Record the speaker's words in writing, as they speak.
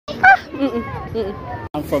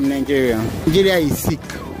I'm from Nigeria. Nigeria is sick.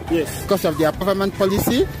 Yes. Because of their government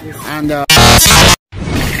policy and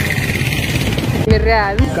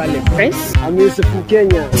Chris. I'm Yusuf from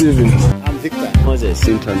Kenya. Steven. I'm Victor. Moses.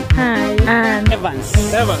 Sinton. Hi. Evans.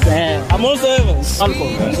 I'm also Evans.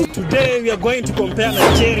 Alpha. Today we are going to compare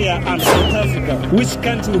Nigeria and South Africa. Which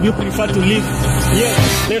country would you prefer to live?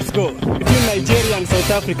 Yes, let's go. Between Nigeria and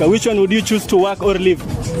South Africa, which one would you choose to work or live?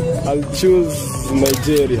 I'll choose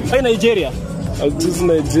Nigeria. Why Nigeria? I'll choose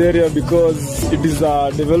Nigeria because it is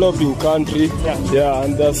a developing country. Yeah,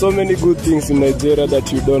 and there are so many good things in Nigeria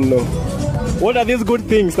that you don't know. What are these good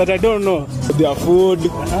things that I don't know? Their food,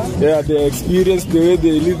 yeah, their experience, the way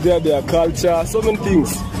they live there, their culture, so many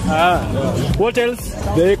things. What else?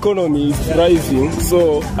 The economy is rising,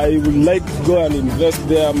 so I would like to go and invest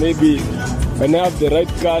there. Maybe when I have the right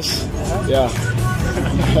cash,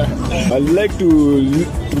 I'd like to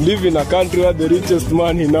live in a country where the richest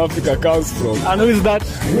man in Africa comes from. And who is that?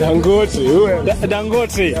 Dangote.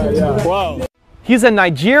 Dangote. Yeah. Wow. He's a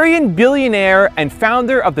Nigerian billionaire and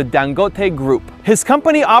founder of the Dangote Group. His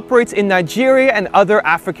company operates in Nigeria and other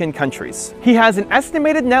African countries. He has an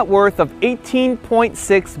estimated net worth of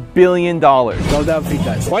 $18.6 billion. South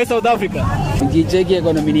Africa. Why South Africa? Ukicheki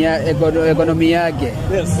ekonomi yake.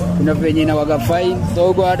 Yes. Kuna venye na waga fine. So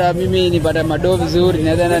huko hata mimi nipata madoo vizuri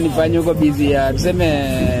naweza nifanye huko busy ya tuseme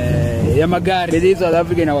ya magari. Bidi South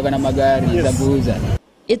Africa na waga na magari za kuuza.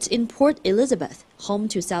 It's in Port Elizabeth, home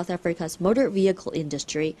to South Africa's motor vehicle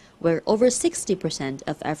industry, where over 60%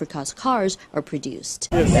 of Africa's cars are produced.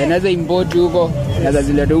 Naweza import huko, naweza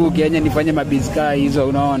zileta huko Kenya nifanye mabizika hizo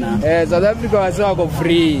unaona. South Africa wasa wako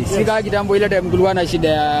free. Sika kitambo ile time kulikuwa na shida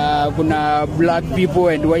ya kuna black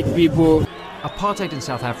people and white people. Apartheid in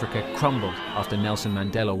South Africa crumbled after Nelson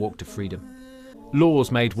Mandela walked to freedom.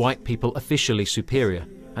 Laws made white people officially superior,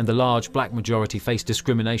 and the large black majority faced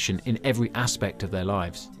discrimination in every aspect of their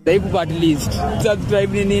lives. They could at least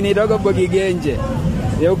subscribe ni dogo Bogi Genje.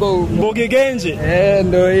 Yoko Bogi Genje.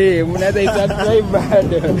 Ndo hii mnaweza subscribe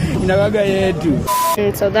bado. Inagaga yetu.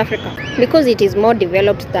 In South Africa because it is more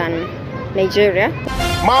developed than Nigeria.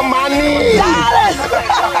 money.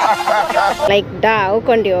 Like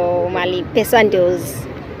huko ndio mali pesa ndio.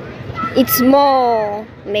 It's more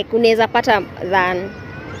like unaweza pata than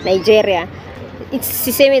Nigeria. It's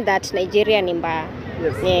the same that Nigeria ni mbaya.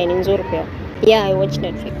 Yes. Yeah, ni nzuri pia. Yeah, I watch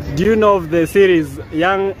Netflix. Do you know of the series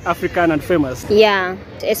Young, African and Famous? Yeah,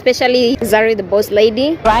 especially Zari the Boss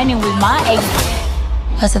Lady. Grinding with my ex.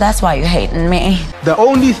 So that's why you're hating me. The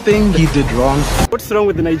only thing he did wrong. What's wrong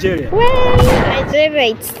with Nigeria? Well,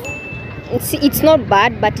 Nigeria, it's not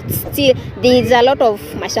bad, but it's still there's a lot of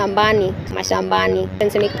mashambani.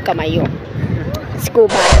 Kama hiyo. School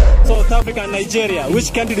bad. South Africa and Nigeria,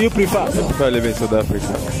 which country do you prefer? I live in South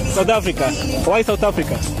Africa. South Africa. Why South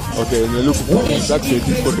Africa? Okay, when you look at tax rate,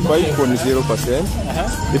 it's 45.0%.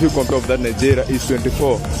 If you compare with that, Nigeria is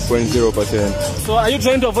 24.0%. So are you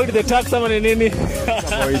trying to avoid the tax?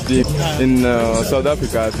 In South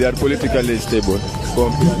Africa, they are politically stable.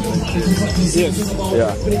 Yes.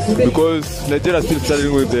 Yeah, because Nigeria is still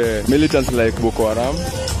struggling with the militants like Boko Haram.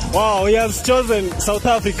 Wow, he has chosen South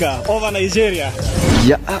Africa over Nigeria.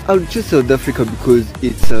 Yeah, I'll choose South Africa because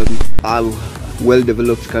it's a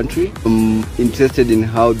well-developed country. I'm interested in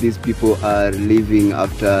how these people are living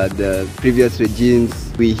after the previous regimes.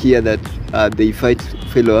 We hear that they fight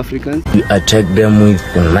fellow Africans. We attack them with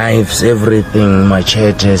knives, everything,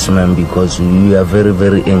 machetes, man, because we are very,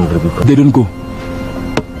 very angry. Because they don't go.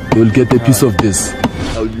 They will get a piece of this.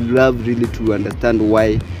 I would love really to understand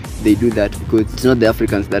why they do that, because it's not the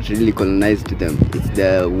Africans that really colonized them, it's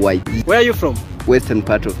the white. Where are you from? Western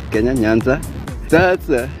part of Kenya, Nyanza. That's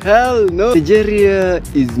a hell no. Nigeria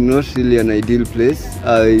is not really an ideal place.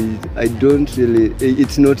 I don't really,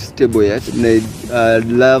 it's not stable yet. I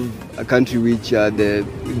love a country which the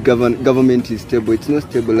government is stable. It's not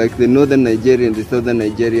stable. Like the northern Nigeria and the southern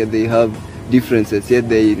Nigeria, they have differences, yet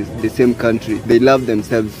they're the same country. They love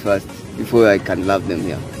themselves first before I can love them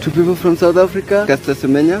here. Two people from South Africa, Caster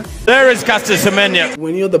Semenya. There is Caster Semenya.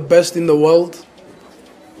 When you're the best in the world,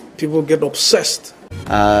 people get obsessed.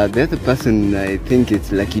 The other person, I think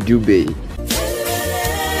it's Lucky Dube.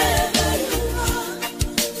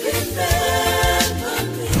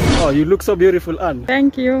 Oh, you look so beautiful, Anne.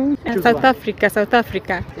 Thank you. South Africa.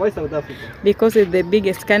 Why South Africa? Because it's the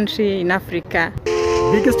biggest country in Africa.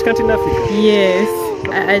 Biggest country in Africa? Yes.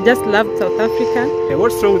 I just love South Africa. Okay,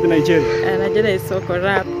 what's wrong with Nigeria? Nigeria is so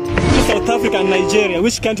corrupt. South Africa and Nigeria,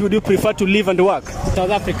 which country would you prefer to live and work? South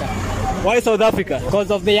Africa. Why South Africa?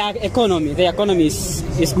 Because of their economy. The economy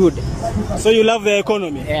is good. So you love the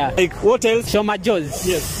economy? Yeah. Like what else? Shoma Joes.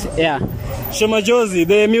 Yes. Yeah. Shema Jozi,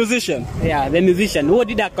 the musician. Yeah, the musician who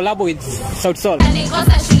did a collab with South Soul.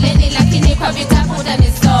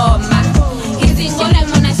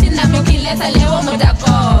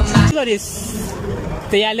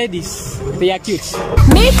 They are ladies. They are cute.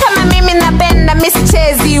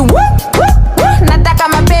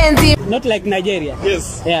 Not like Nigeria.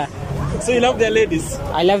 Yes. Yeah. So you love their ladies?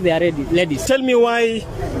 I love their ladies. Tell me why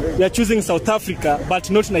you are choosing South Africa but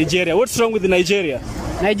not Nigeria. What's wrong with Nigeria?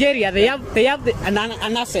 Nigeria, they have an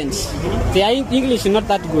accent. Their English is not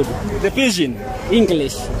that good. The pidgin?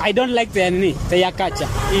 English. I don't like their culture.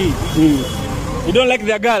 You don't like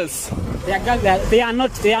their girls? Their girls, they are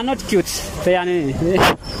not cute. They are.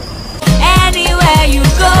 Anywhere you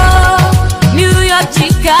go, New York,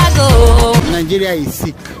 Chicago. Nigeria is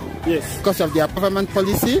sick. Yes. Because of their government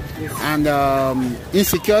policy and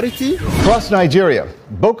insecurity. Across Nigeria,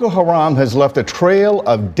 Boko Haram has left a trail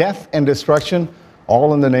of death and destruction,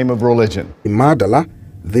 all in the name of religion. In Madala,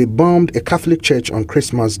 they bombed a Catholic church on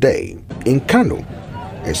Christmas Day. In Kano,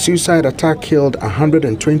 a suicide attack killed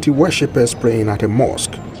 120 worshippers praying at a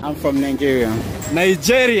mosque. I'm from Nigeria.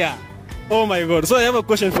 Nigeria? Oh my God. So I have a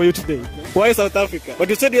question for you today. Why South Africa? But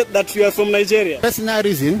you said that you are from Nigeria. Personal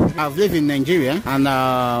reason, I've lived in Nigeria and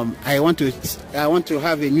I want to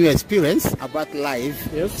have a new experience about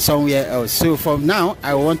life somewhere else. So from now,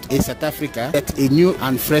 I want a South Africa, get a new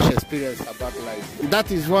and fresh experience about life. That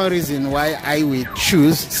is one reason why I will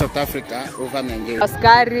choose South Africa over Nigeria.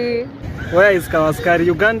 Askari. Where is Kawaskari?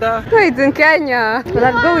 Uganda? No, it's in Kenya. But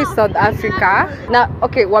I'll go with South Africa. Now,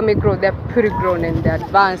 okay, Wamegro, they're pretty grown and they're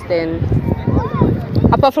advanced and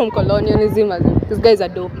apart from colonialism, these guys are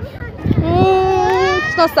dope.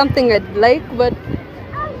 It's not something I'd like, but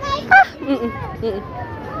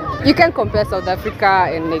you can compare South Africa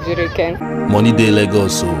and Nigeria. Can Money Day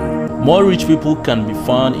Lagos. So more rich people can be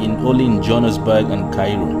found only in Johannesburg and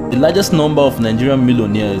Cairo. The largest number of Nigerian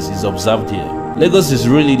millionaires is observed here. Lagos is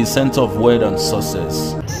really the center of wealth and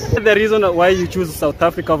success. The reason why you choose South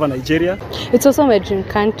Africa over Nigeria? It's also my dream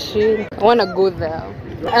country. I want to go there.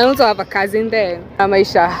 I also have a cousin there,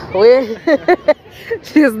 Amaisha.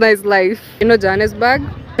 She has nice life. You know Johannesburg?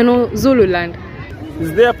 You know Zululand?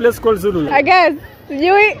 Is there a place called Zululand? I guess.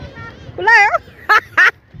 You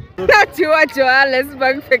Not you at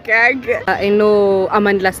Johannesburg. I know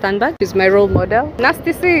Amandla Stanback. She's my role model.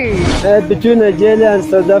 Nasty see. Between Nigeria and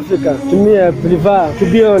South Africa, to me I prefer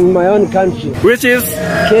to be on my own country. Which is?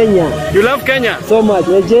 Kenya. You love Kenya? So much.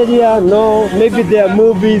 Nigeria, no. Maybe there are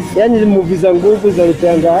movies. Yani movies and movies are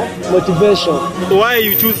motivation. Why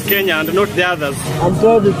you choose Kenya and not the others? I'm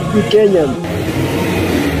proud to be Kenyan.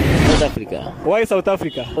 South Africa. Why South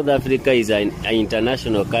Africa? South Africa is an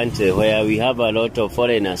international country where we have a lot of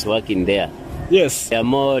foreigners working there. Yes. They are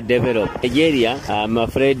more developed. Nigeria, I'm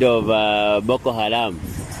afraid of Boko Haram.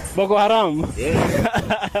 Boko Haram?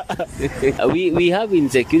 Yeah. we have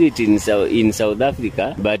insecurity in South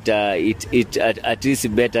Africa, but it at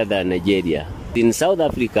least better than Nigeria. In South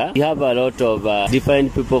Africa, we have a lot of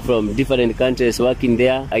different people from different countries working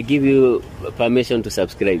there. I give you permission to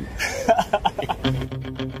subscribe.